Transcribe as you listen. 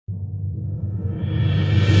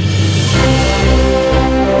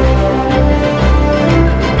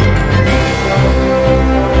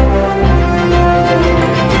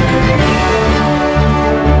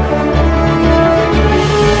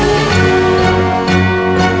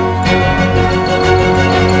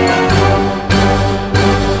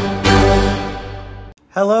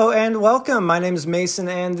welcome. My name is Mason,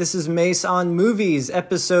 and this is Mace on Movies,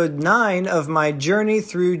 episode 9 of my journey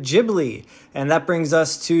through Ghibli. And that brings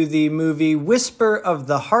us to the movie Whisper of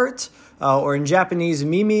the Heart, or in Japanese,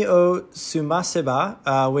 Mimi o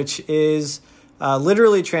Sumaseba, which is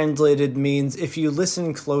literally translated means if you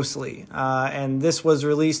listen closely. And this was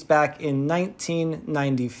released back in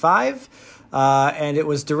 1995, and it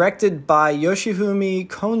was directed by Yoshifumi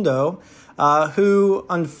Kondo, who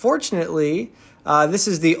unfortunately... this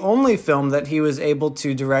is the only film that he was able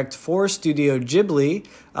to direct for Studio Ghibli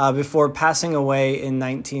before passing away in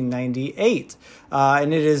 1998.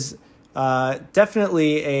 And it is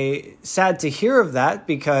definitely sad to hear of that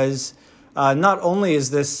because not only is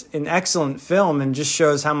this an excellent film and just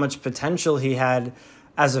shows how much potential he had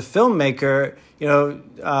as a filmmaker,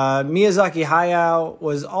 Miyazaki Hayao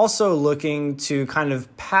was also looking to kind of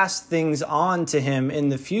pass things on to him in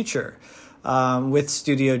the future. With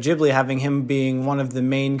Studio Ghibli having him being one of the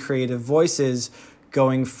main creative voices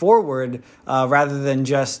going forward, rather than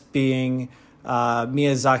just being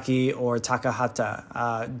Miyazaki or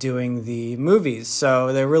Takahata doing the movies.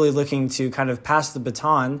 So they're really looking to kind of pass the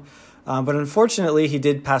baton. But unfortunately, he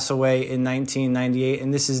did pass away in 1998,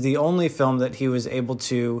 and this is the only film that he was able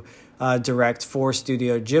to direct for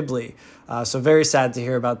Studio Ghibli. So very sad to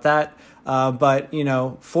hear about that. But,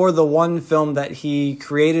 for the one film that he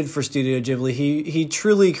created for Studio Ghibli, he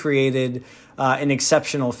truly created an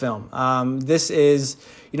exceptional film. This is,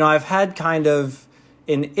 I've had kind of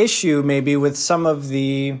an issue maybe with some of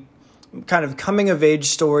the kind of coming-of-age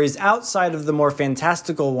stories outside of the more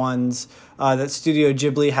fantastical ones that Studio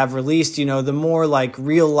Ghibli have released, the more like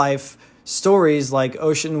real-life stories like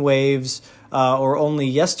Ocean Waves or Only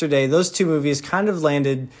Yesterday. Those two movies kind of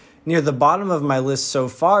landed near the bottom of my list so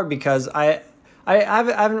far because I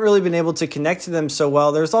haven't really been able to connect to them so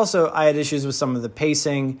well. I had issues with some of the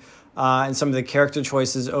pacing and some of the character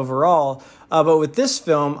choices overall. But with this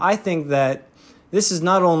film, I think that this is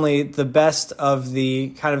not only the best of the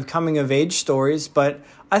kind of coming-of-age stories, but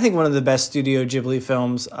I think one of the best Studio Ghibli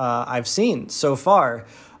films I've seen so far.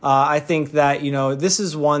 I think that, this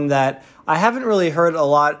is one that I haven't really heard a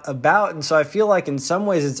lot about, and so I feel like in some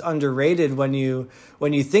ways it's underrated when you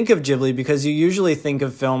think of Ghibli, because you usually think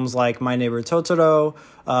of films like My Neighbor Totoro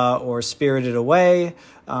or Spirited Away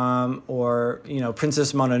or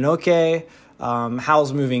Princess Mononoke,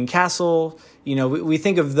 Howl's Moving Castle. We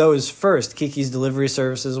think of those first. Kiki's Delivery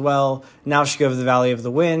Service as well, Nausicaa of the Valley of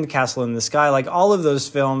the Wind, Castle in the Sky. Like all of those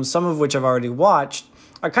films, some of which I've already watched,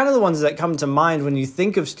 are kind of the ones that come to mind when you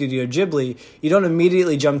think of Studio Ghibli. You don't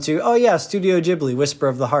immediately jump to, oh yeah, Studio Ghibli, Whisper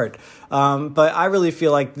of the Heart. But I really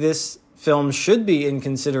feel like this film should be in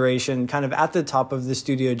consideration kind of at the top of the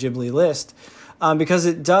Studio Ghibli list because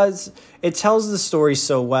it tells the story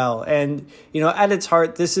so well. And, at its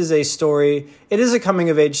heart, this is a story, it is a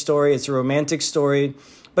coming-of-age story, it's a romantic story,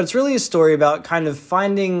 but it's really a story about kind of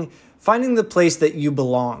finding the place that you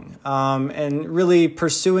belong and really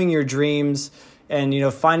pursuing your dreams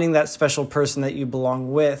and, finding that special person that you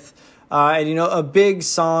belong with. And, a big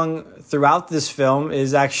song throughout this film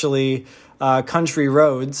is actually Country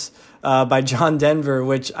Roads by John Denver,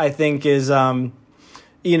 which I think is, I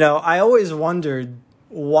always wondered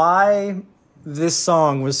why this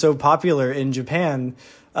song was so popular in Japan.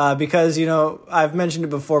 Because, I've mentioned it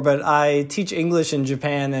before, but I teach English in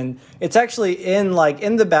Japan, and it's actually in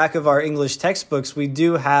the back of our English textbooks, we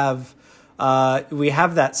have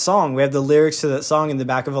that song. We have the lyrics to that song in the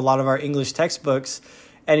back of a lot of our English textbooks.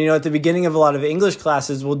 And, at the beginning of a lot of English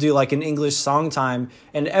classes, we'll do like an English song time.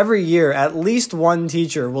 And every year, at least one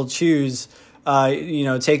teacher will choose,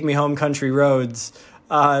 Take Me Home Country Roads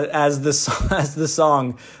as the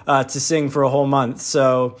song to sing for a whole month.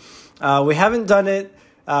 So we haven't done it.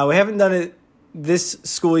 We haven't done it this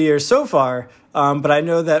school year so far. But I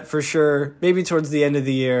know that for sure, maybe towards the end of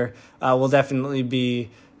the year, we'll definitely be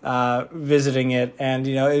visiting it. And,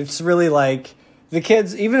 it's really like the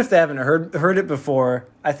kids, even if they haven't heard it before,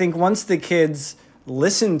 I think once the kids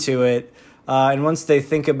listen to it and once they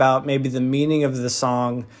think about maybe the meaning of the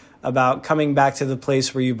song, about coming back to the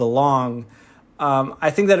place where you belong,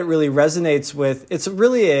 I think that it really resonates with, it's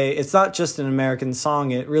not just an American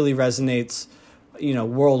song, it really resonates,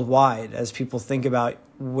 worldwide as people think about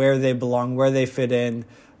where they belong, where they fit in,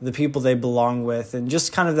 the people they belong with, and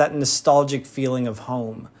just kind of that nostalgic feeling of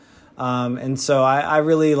home. And so I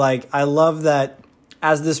really I love that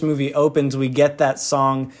as this movie opens, we get that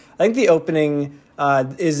song. I think the opening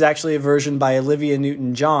is actually a version by Olivia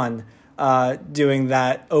Newton-John doing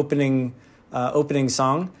that opening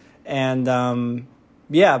song. And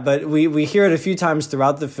Yeah, but we hear it a few times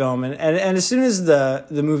throughout the film, and as soon as the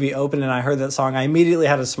movie opened and I heard that song, I immediately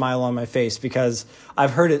had a smile on my face because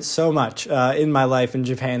I've heard it so much in my life in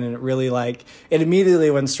Japan, and it really it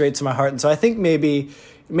immediately went straight to my heart. And so I think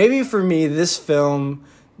maybe for me this film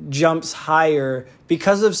jumps higher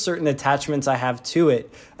because of certain attachments I have to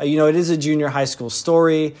it. It is a junior high school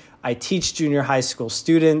story. I teach junior high school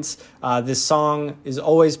students. This song is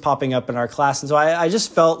always popping up in our class, and so I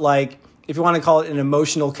just felt like, if you want to call it an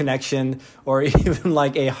emotional connection or even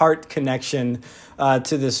like a heart connection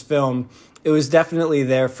to this film, it was definitely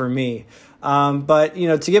there for me. But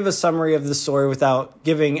to give a summary of the story without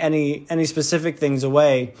giving any specific things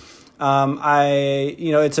away,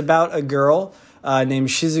 it's about a girl named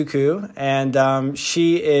Shizuku, and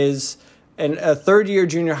she is a third-year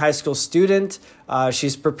junior high school student.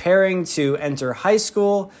 She's preparing to enter high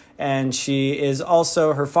school, and she is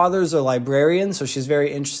also, her father's a librarian, so she's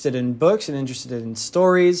very interested in books and interested in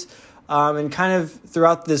stories, and kind of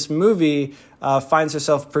throughout this movie finds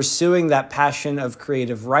herself pursuing that passion of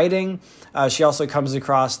creative writing. She also comes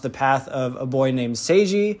across the path of a boy named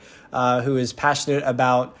Seiji, who is passionate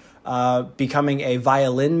about becoming a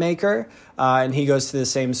violin maker, and he goes to the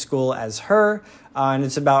same school as her, and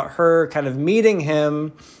it's about her kind of meeting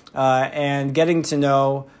him and getting to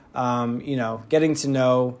know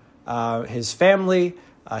his family,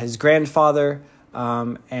 his grandfather,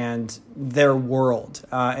 and their world,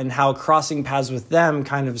 and how crossing paths with them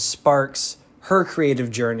kind of sparks her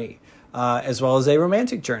creative journey, as well as a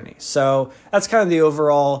romantic journey. So that's kind of the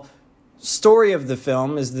overall story of the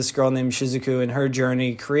film, is this girl named Shizuku and her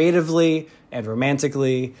journey creatively and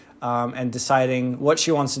romantically, and deciding what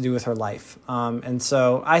she wants to do with her life. And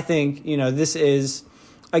so I think, this is,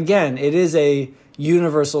 again, it is a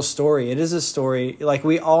universal story. It is a story like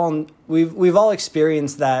we've all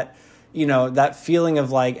experienced that, that feeling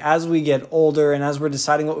of like, as we get older and as we're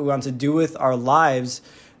deciding what we want to do with our lives,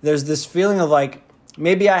 there's this feeling of like,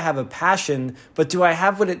 maybe I have a passion, but do I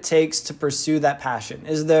have what it takes to pursue that passion?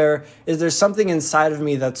 Is there something inside of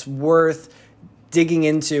me that's worth digging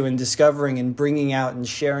into and discovering and bringing out and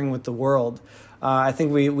sharing with the world? I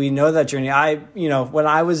think we know that journey. When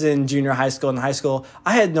I was in junior high school and high school,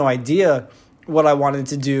 I had no idea what I wanted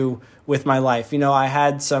to do with my life. I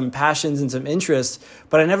had some passions and some interests,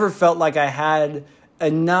 but I never felt like I had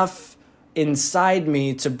enough inside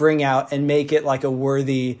me to bring out and make it like a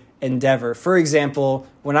worthy endeavor. For example,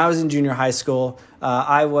 when I was in junior high school,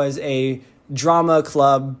 I was a drama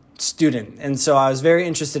club student, and so I was very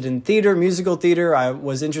interested in theater, musical theater. I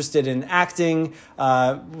was interested in acting,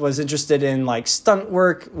 was interested in like stunt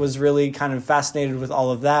work, was really kind of fascinated with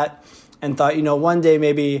all of that, and thought, one day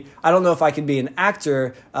maybe, I don't know if I could be an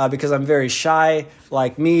actor because I'm very shy.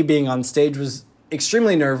 Like, me being on stage was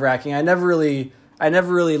extremely nerve-wracking. I never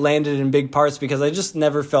really landed in big parts because I just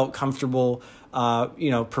never felt comfortable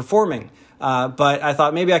performing. But I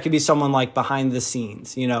thought maybe I could be someone like behind the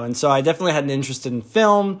scenes, and so I definitely had an interest in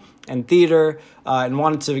film and theater, and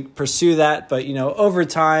wanted to pursue that. But, over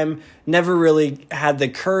time, never really had the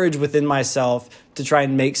courage within myself to try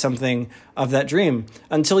and make something of that dream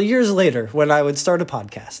until years later when I would start a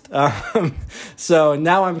podcast. So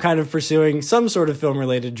now I'm kind of pursuing some sort of film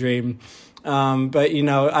related dream. But,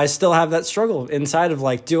 I still have that struggle inside of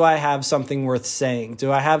like, do I have something worth saying?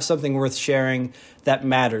 Do I have something worth sharing that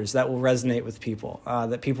matters, that will resonate with people,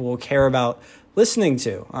 that people will care about listening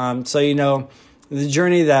to? So, the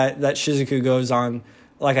journey that Shizuku goes on,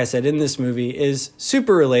 like I said, in this movie is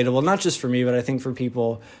super relatable, not just for me, but I think for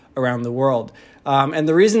people around the world. And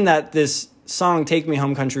the reason that this song, Take Me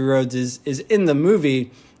Home Country Roads, is in the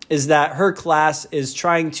movie is that her class is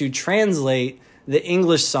trying to translate the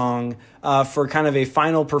English song for kind of a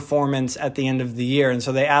final performance at the end of the year. And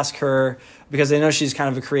so they ask her, because they know she's kind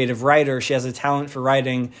of a creative writer, she has a talent for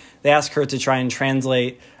writing, they ask her to try and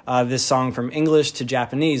translate this song from English to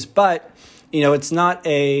Japanese. But, it's not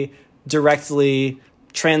a directly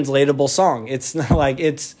translatable song. It's not like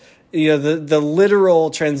the literal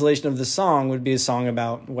translation of the song would be a song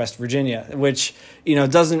about West Virginia, which,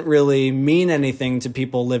 doesn't really mean anything to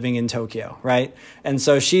people living in Tokyo, right? And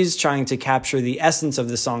so she's trying to capture the essence of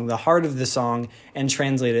the song, the heart of the song, and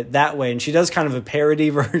translate it that way. And she does kind of a parody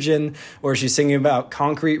version where she's singing about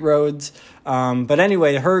concrete roads. But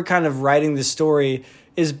anyway, her kind of writing the story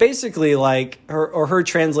is basically like her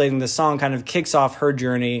translating the song kind of kicks off her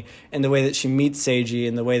journey in the way that she meets Seiji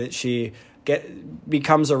and the way that she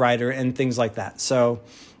becomes a writer and things like that. So,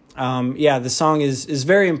 the song is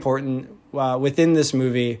very important within this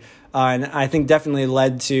movie, and I think definitely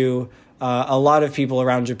led to a lot of people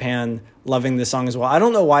around Japan loving this song as well. I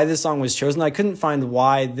don't know why this song was chosen. I couldn't find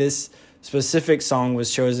why this specific song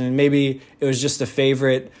was chosen. Maybe it was just a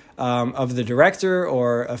favorite of the director,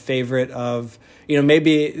 or a favorite of,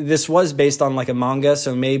 maybe this was based on like a manga,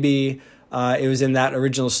 so maybe it was in that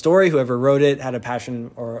original story. Whoever wrote it had a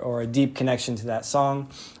passion or a deep connection to that song.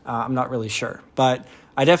 I'm not really sure, but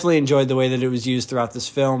I definitely enjoyed the way that it was used throughout this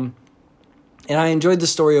film. And I enjoyed the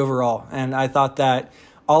story overall. And I thought that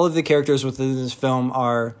all of the characters within this film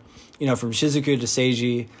are, from Shizuku to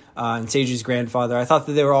Seiji and Seiji's grandfather, I thought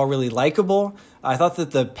that they were all really likable. I thought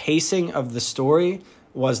that the pacing of the story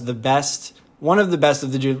was the best, one of the best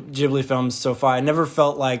of the Ghibli films so far. I never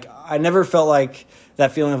felt like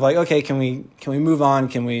that feeling of like, okay, can we move on?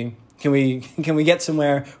 Can we get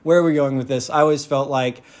somewhere? Where are we going with this? I always felt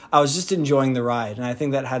like I was just enjoying the ride. And I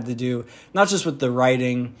think that had to do not just with the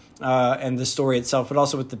writing and the story itself, but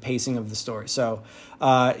also with the pacing of the story. So,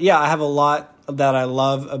 I have a lot that I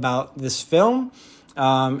love about this film.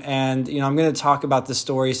 And I'm going to talk about the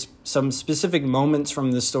story, some specific moments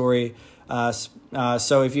from the story.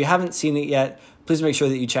 So if you haven't seen it yet, please make sure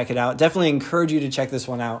that you check it out. Definitely encourage you to check this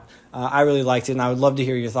one out. I really liked it, and I would love to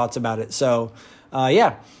hear your thoughts about it. So,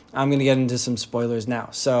 I'm going to get into some spoilers now.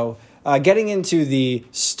 So, getting into the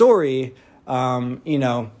story, I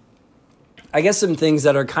guess some things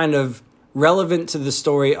that are kind of relevant to the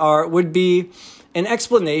story would be an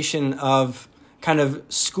explanation of kind of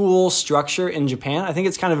school structure in Japan. I think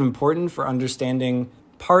it's kind of important for understanding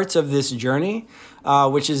parts of this journey,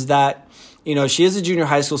 which is that, she is a junior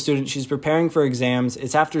high school student. She's preparing for exams.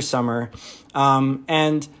 It's after summer.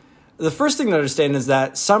 And the first thing to understand is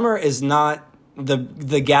that summer is not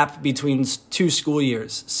the gap between two school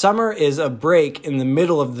years. Summer is a break in the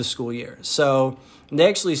middle of the school year. So they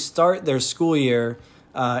actually start their school year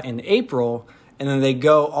in April, and then they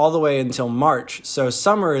go all the way until March. So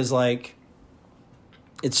summer is like,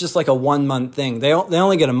 it's just like a 1 month thing. They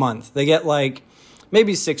only get a month. They get like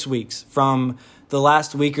maybe 6 weeks from the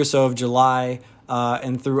last week or so of July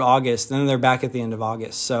and through August. And then they're back at the end of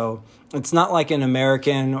August. So it's not like an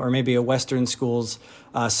American or maybe a Western school's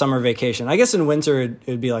summer vacation. I guess in winter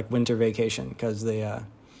it'd be like winter vacation because the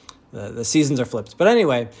seasons are flipped. But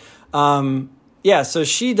anyway, so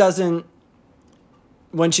she doesn't,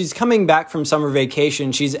 when she's coming back from summer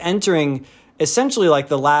vacation, she's entering essentially like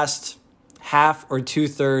the last half or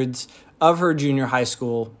 2/3 of her junior high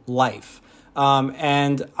school life.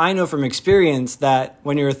 And I know from experience that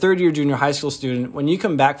when you're a third-year junior high school student, when you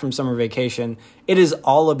come back from summer vacation, it is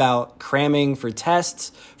all about cramming for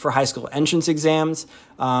tests, for high school entrance exams.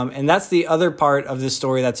 And that's the other part of this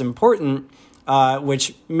story that's important,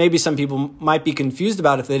 which maybe some people might be confused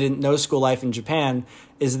about if they didn't know school life in Japan,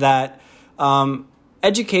 is that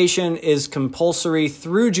education is compulsory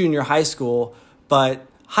through junior high school, but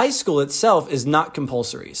high school itself is not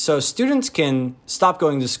compulsory. So students can stop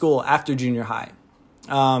going to school after junior high.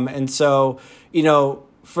 And so,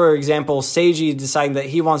 for example, Seiji deciding that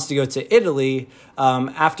he wants to go to Italy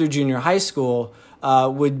after junior high school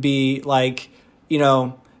would be like,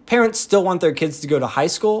 parents still want their kids to go to high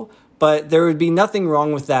school, but there would be nothing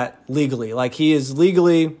wrong with that legally. Like, he is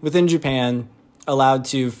legally, within Japan, allowed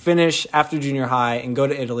to finish after junior high and go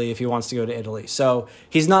to Italy if he wants to go to Italy. So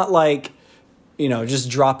he's not like, just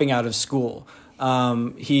dropping out of school.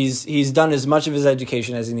 He's done as much of his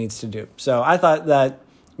education as he needs to do. So I thought that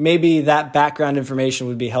maybe that background information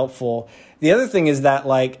would be helpful. The other thing is that,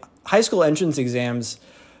 like, high school entrance exams,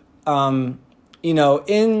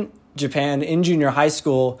 in Japan, in junior high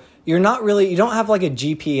school, you don't have like a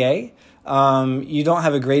GPA. You don't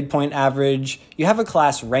have a grade point average. You have a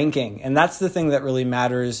class ranking. And that's the thing that really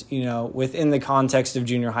matters, within the context of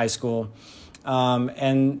junior high school.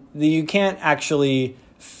 You can't actually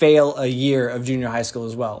fail a year of junior high school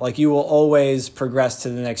as well. Like, you will always progress to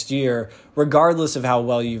the next year, regardless of how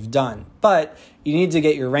well you've done. But you need to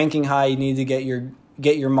get your ranking high. You need to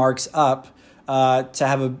get your marks up to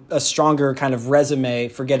have a stronger kind of resume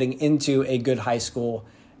for getting into a good high school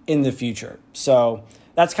in the future. So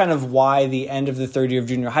that's kind of why the end of the third year of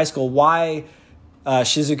junior high school, why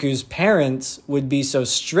Shizuku's parents would be so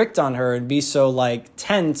strict on her and be so like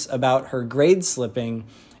tense about her grade slipping,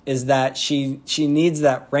 is that she needs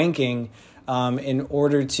that ranking in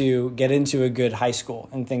order to get into a good high school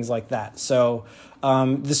and things like that. So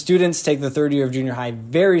the students take the third year of junior high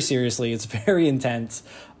very seriously. It's very intense.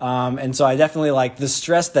 And so I definitely like the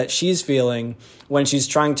stress that she's feeling when she's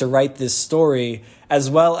trying to write this story, as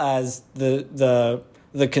well as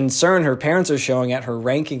the concern her parents are showing at her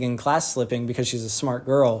ranking and class slipping because she's a smart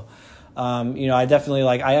girl. I definitely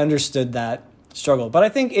I understood that struggle. But I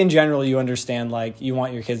think in general, you understand, you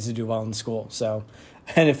want your kids to do well in school. So,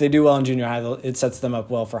 and if they do well in junior high, it sets them up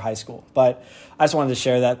well for high school. But I just wanted to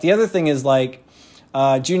share that. The other thing is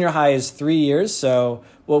Junior high is 3 years, so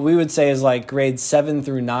what we would say is like grades 7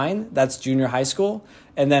 through 9, that's junior high school.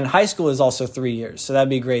 And then high school is also 3 years, so that'd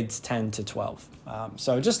be grades 10 to 12.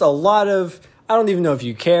 So just a lot of, I don't even know if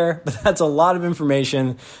you care, but that's a lot of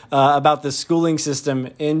information about the schooling system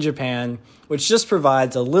in Japan, which just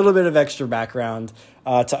provides a little bit of extra background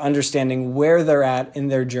to understanding where they're at in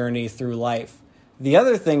their journey through life. The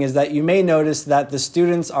other thing is that you may notice that the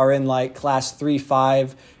students are in like class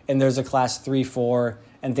 3-5, and there's a class 3-4,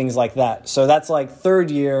 and things like that. So that's like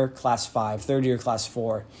third year, class 5, third year, class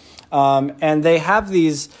 4. And they have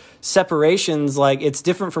these separations, like it's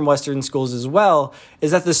different from Western schools as well,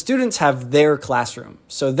 is that the students have their classroom.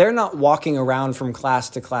 So they're not walking around from class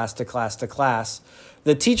to class to class to class.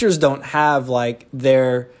 The teachers don't have like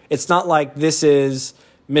it's not like this is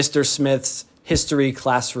Mr. Smith's history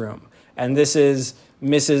classroom and this is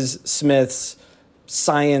Mrs. Smith's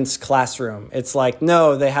science classroom. It's like,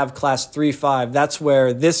 no, they have class 3-5. That's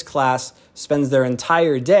where this class spends their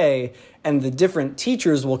entire day, and the different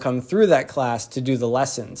teachers will come through that class to do the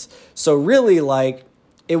lessons. So really, like,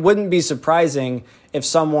 it wouldn't be surprising if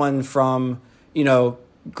someone from,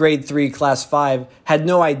 grade 3, class 5 had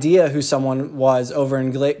no idea who someone was over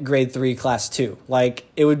in grade 3, class 2. Like,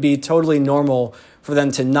 it would be totally normal for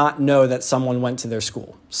them to not know that someone went to their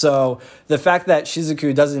school. So the fact that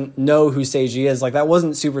Shizuku doesn't know who Seiji is, like, that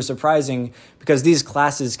wasn't super surprising because these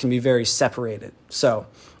classes can be very separated. So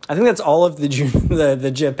I think that's all of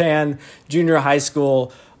the Japan junior high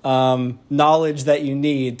school knowledge that you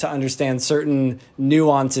need to understand certain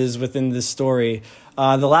nuances within this story.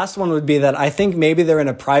 The last one would be that I think maybe they're in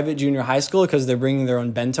a private junior high school because they're bringing their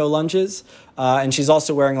own bento lunches. And she's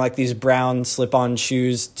also wearing like these brown slip-on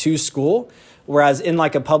shoes to school. Whereas in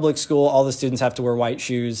like a public school, all the students have to wear white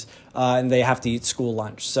shoes and they have to eat school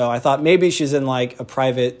lunch. So I thought maybe she's in like a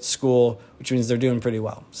private school, which means they're doing pretty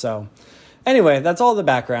well. So anyway, that's all the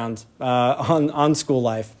background on school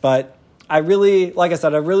life. But I really, like I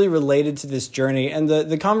said, I really related to this journey and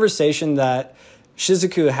the conversation that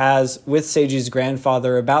Shizuku has with Seiji's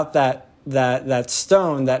grandfather about that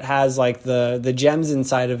stone that has like the gems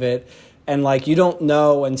inside of it. And like, you don't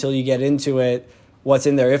know until you get into it what's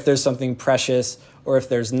in there, if there's something precious or if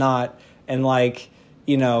there's not. And like,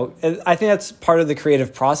 I think that's part of the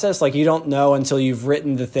creative process. Like, you don't know until you've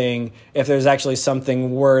written the thing if there's actually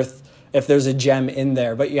something if there's a gem in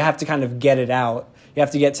there, but you have to kind of get it out. You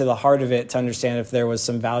have to get to the heart of it to understand if there was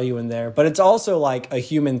some value in there. But it's also like a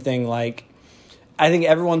human thing. Like, I think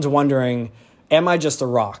everyone's wondering, am I just a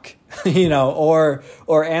rock? Or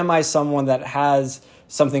am I someone that has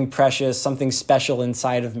something precious, something special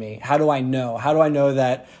inside of me? How do I know? How do I know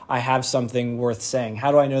that I have something worth saying?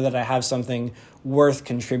 How do I know that I have something worth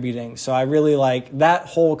contributing? So I really like that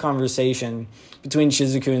whole conversation between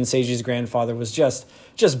Shizuku and Seiji's grandfather was just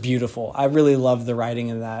beautiful. I really love the writing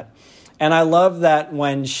in that. And I love that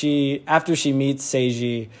after she meets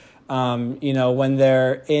Seiji, when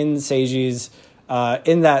they're in Seiji's,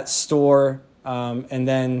 in that store, and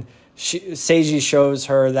then Seiji shows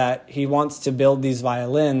her that he wants to build these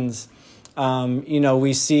violins.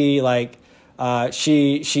 We see like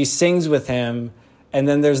she sings with him, and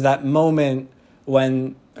then there's that moment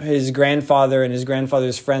when his grandfather and his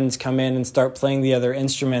grandfather's friends come in and start playing the other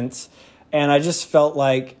instruments, and I just felt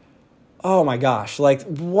like, oh my gosh, like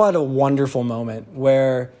what a wonderful moment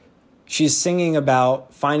where she's singing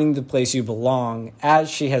about finding the place you belong as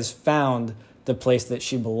she has found the place that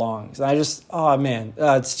she belongs. And I just, oh man,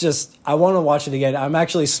 it's just, I want to watch it again. I'm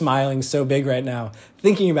actually smiling so big right now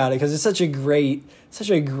thinking about it because it's such a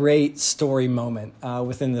great story moment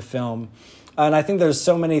within the film. And I think there's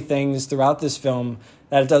so many things throughout this film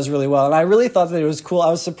that it does really well. And I really thought that it was cool.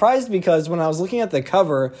 I was surprised because when I was looking at the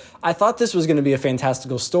cover, I thought this was going to be a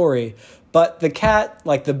fantastical story. But the cat,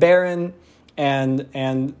 like the Baron,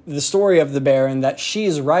 and the story of the Baron that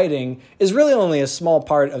she's writing is really only a small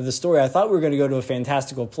part of the story. I thought we were going to go to a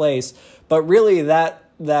fantastical place, but really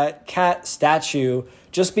that cat statue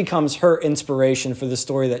just becomes her inspiration for the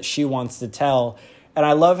story that she wants to tell. And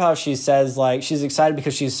I love how she says, like, she's excited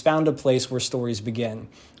because she's found a place where stories begin.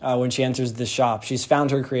 When she enters the shop, she's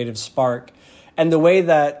found her creative spark. And the way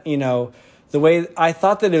that, I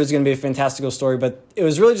thought that it was going to be a fantastical story, but it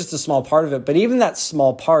was really just a small part of it. But even that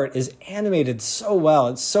small part is animated so well.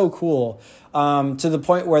 It's so cool, to the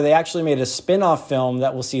point where they actually made a spin-off film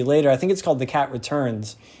that we'll see later. I think it's called The Cat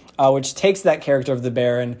Returns, which takes that character of the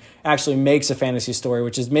Baron, actually makes a fantasy story,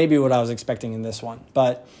 which is maybe what I was expecting in this one.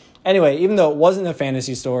 But anyway, even though it wasn't a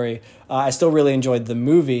fantasy story, I still really enjoyed the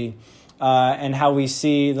movie, and how we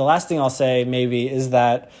see, the last thing I'll say maybe is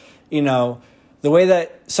that, the way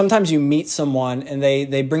that sometimes you meet someone and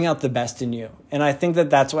they bring out the best in you. And I think that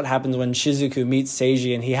that's what happens when Shizuku meets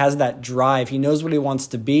Seiji, and he has that drive. He knows what he wants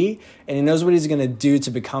to be, and he knows what he's going to do to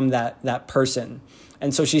become that person.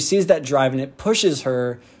 And so she sees that drive, and it pushes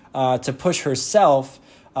her to push herself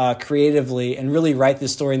creatively and really write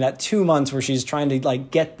this story in that 2 months where she's trying to like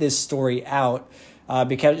get this story out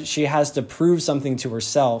because she has to prove something to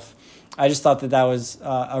herself. I just thought that was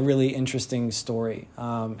a really interesting story.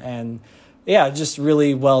 And yeah, just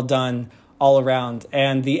really well done all around.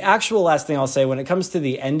 And the actual last thing I'll say, when it comes to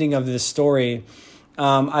the ending of this story,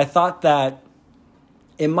 I thought that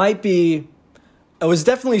it was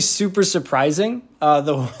definitely super surprising,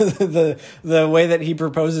 the way that he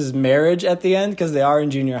proposes marriage at the end, because they are in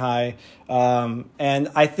junior high. And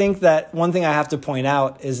I think that one thing I have to point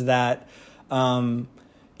out is that, in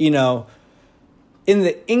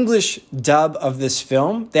the English dub of this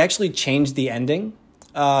film, they actually changed the ending,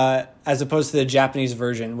 as opposed to the Japanese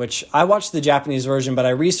version, which I watched the Japanese version, but I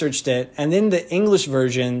researched it. And in the English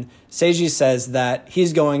version, Seiji says that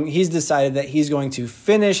he's decided that he's going to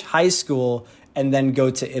finish high school and then go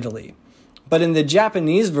to Italy. But in the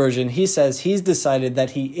Japanese version, he says he's decided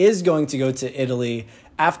that he is going to go to Italy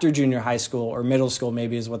after junior high school, or middle school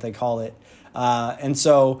maybe is what they call it. And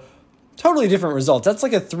so totally different results. That's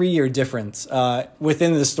like a 3-year difference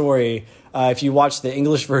within the story. If you watch the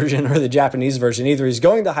English version or the Japanese version, either he's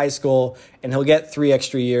going to high school and he'll get 3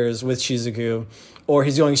 extra years with Shizuku, or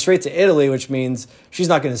he's going straight to Italy, which means she's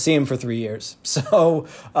not going to see him for 3 years. So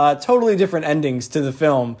totally different endings to the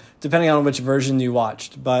film, depending on which version you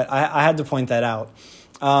watched. But I had to point that out.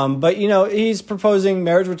 But, he's proposing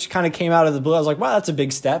marriage, which kind of came out of the blue. I was like, wow, that's a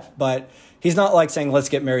big step. But he's not like saying, let's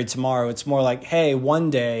get married tomorrow. It's more like, hey, one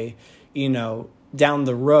day, down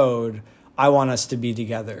the road, I want us to be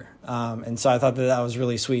together. And so I thought that was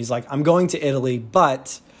really sweet. He's like, I'm going to Italy,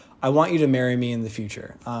 but I want you to marry me in the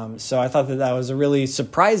future. So I thought that was a really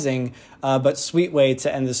surprising but sweet way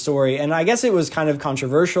to end the story. And I guess it was kind of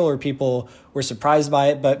controversial, or people were surprised by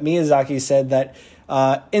it. But Miyazaki said that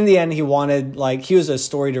in the end, he was a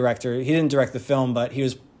story director. He didn't direct the film, but he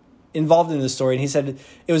was involved in the story. And he said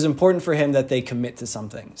it was important for him that they commit to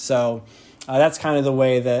something. So that's kind of the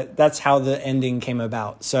way that's how the ending came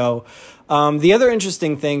about. So the other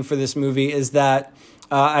interesting thing for this movie is that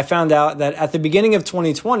I found out that at the beginning of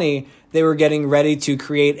 2020, they were getting ready to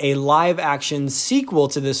create a live-action sequel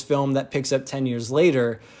to this film that picks up 10 years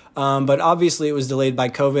later. But obviously it was delayed by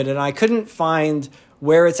COVID, and I couldn't find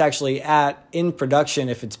where it's actually at in production,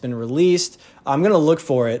 if it's been released. I'm going to look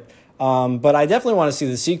for it, but I definitely want to see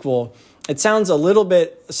the sequel. It sounds a little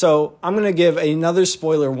bit... So I'm going to give another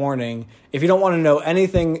spoiler warning. If you don't want to know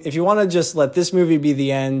anything, if you want to just let this movie be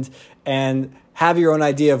the end and have your own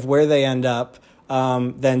idea of where they end up,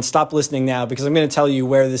 then stop listening now, because I'm going to tell you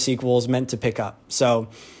where the sequel is meant to pick up. So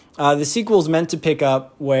the sequel is meant to pick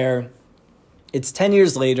up where it's 10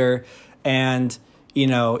 years later, and,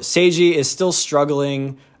 Seiji is still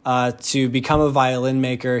struggling to become a violin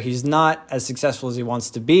maker. He's not as successful as he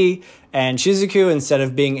wants to be. And Shizuku, instead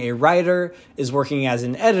of being a writer, is working as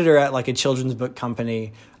an editor at like a children's book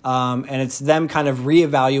company. And it's them kind of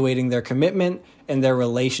reevaluating their commitment and their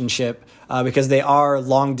relationship, because they are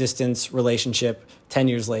long distance relationship 10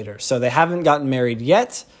 years later. So they haven't gotten married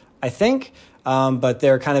yet, I think, but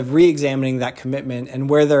they're kind of re-examining that commitment and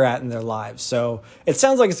where they're at in their lives. So it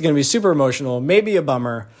sounds like it's going to be super emotional, maybe a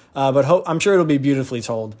bummer, but I'm sure it'll be beautifully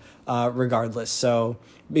told regardless. So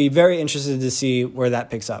be very interested to see where that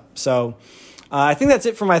picks up. So I think that's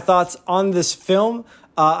it for my thoughts on this film.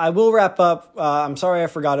 I will wrap up. I'm sorry I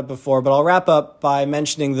forgot it before, but I'll wrap up by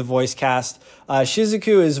mentioning the voice cast.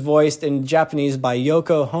 Shizuku is voiced in Japanese by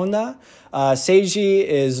Yoko Honda. Seiji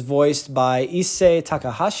is voiced by Issei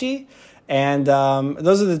Takahashi. And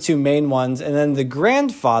those are the two main ones. And then the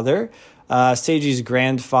grandfather, Seiji's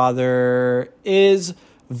grandfather, is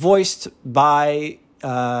voiced by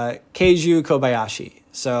Keiju Kobayashi.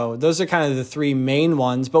 So those are kind of the three main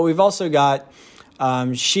ones. But we've also got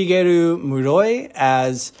Shigeru Muroi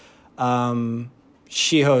as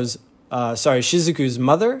Shizuku's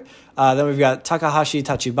mother. Then we've got Takahashi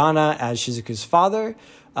Tachibana as Shizuku's father.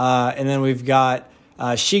 And then we've got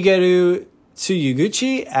Shigeru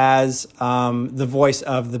Tsuyuguchi as the voice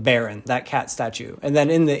of the Baron, that cat statue. And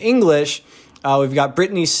then in the English, we've got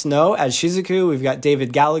Brittany Snow as Shizuku. We've got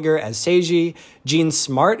David Gallagher as Seiji. Gene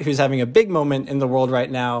Smart, who's having a big moment in the world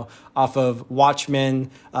right now off of Watchmen,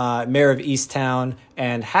 Mayor of Easttown,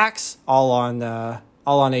 and Hacks, all on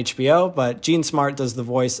HBO. But Gene Smart does the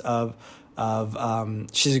voice of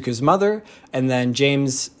Shizuku's mother, and then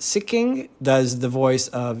James Sicking does the voice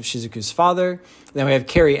of Shizuku's father. Then we have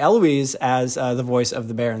Carrie Eloise as the voice of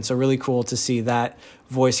the Baron. So really cool to see that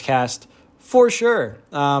voice cast for sure.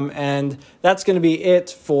 And that's going to be it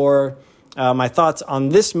for my thoughts on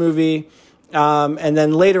this movie. And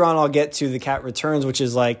then later on, I'll get to The Cat Returns, which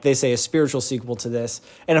is like, they say, a spiritual sequel to this.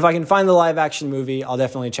 And if I can find the live action movie, I'll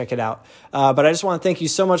definitely check it out. But I just want to thank you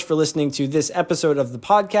so much for listening to this episode of the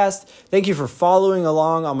podcast. Thank you for following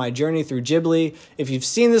along on my journey through Ghibli. If you've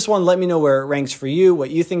seen this one, let me know where it ranks for you, what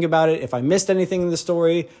you think about it. If I missed anything in the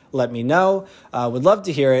story, let me know. Would love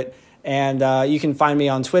to hear it. And you can find me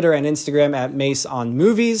on Twitter and Instagram at Mace on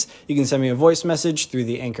Movies. You can send me a voice message through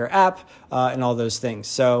the Anchor app and all those things.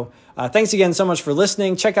 So thanks again so much for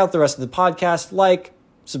listening. Check out the rest of the podcast. Like,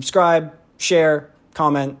 subscribe, share,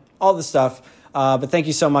 comment, all the stuff. But thank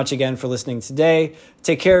you so much again for listening today.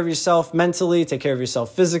 Take care of yourself mentally. Take care of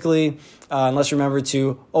yourself physically. And let's remember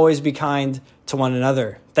to always be kind to one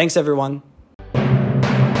another. Thanks, everyone.